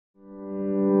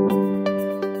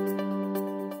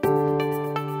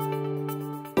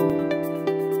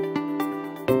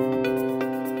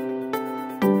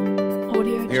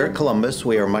Here at Columbus,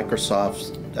 we are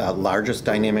Microsoft's largest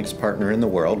Dynamics partner in the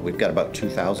world. We've got about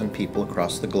 2,000 people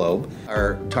across the globe.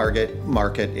 Our target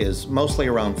market is mostly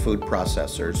around food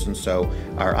processors, and so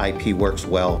our IP works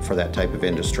well for that type of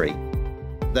industry.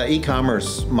 The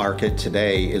e-commerce market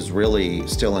today is really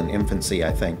still in infancy,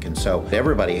 I think, and so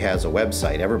everybody has a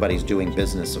website, everybody's doing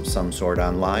business of some sort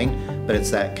online, but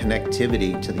it's that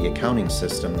connectivity to the accounting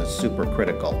system that's super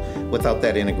critical. Without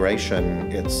that integration,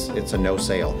 it's a no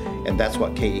sale, and that's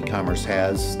what k-ecommerce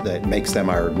has that makes them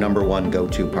our #1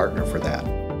 go-to partner for that.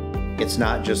 It's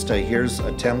not just a here's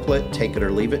a template, take it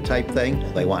or leave it type thing.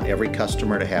 They want every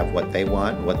customer to have what they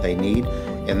want, what they need,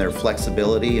 and their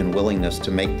flexibility and willingness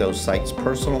to make those sites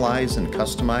personalized and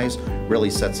customized really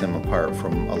sets them apart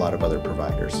from a lot of other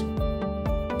providers.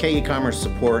 K-ecommerce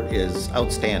support is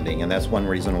outstanding, and that's one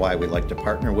reason why we like to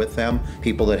partner with them.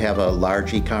 People that have a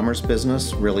large e-commerce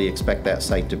business really expect that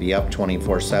site to be up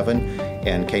 24/7,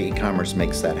 and k-ecommerce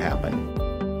makes that happen.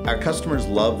 Our customers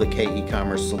love the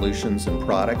k-ecommerce solutions and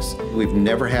products. We've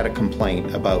never had a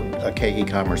complaint about a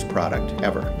k-ecommerce product,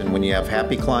 ever. And when you have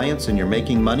happy clients and you're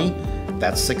making money,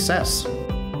 that's success.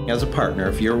 As a partner,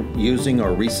 if you're using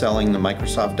or reselling the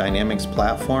Microsoft Dynamics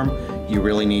platform, you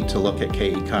really need to look at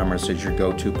k-ecommerce as your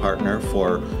go-to partner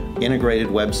for integrated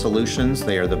web solutions.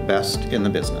 They are the best in the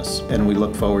business, and we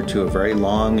look forward to a very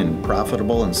long and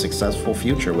profitable and successful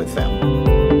future with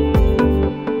them.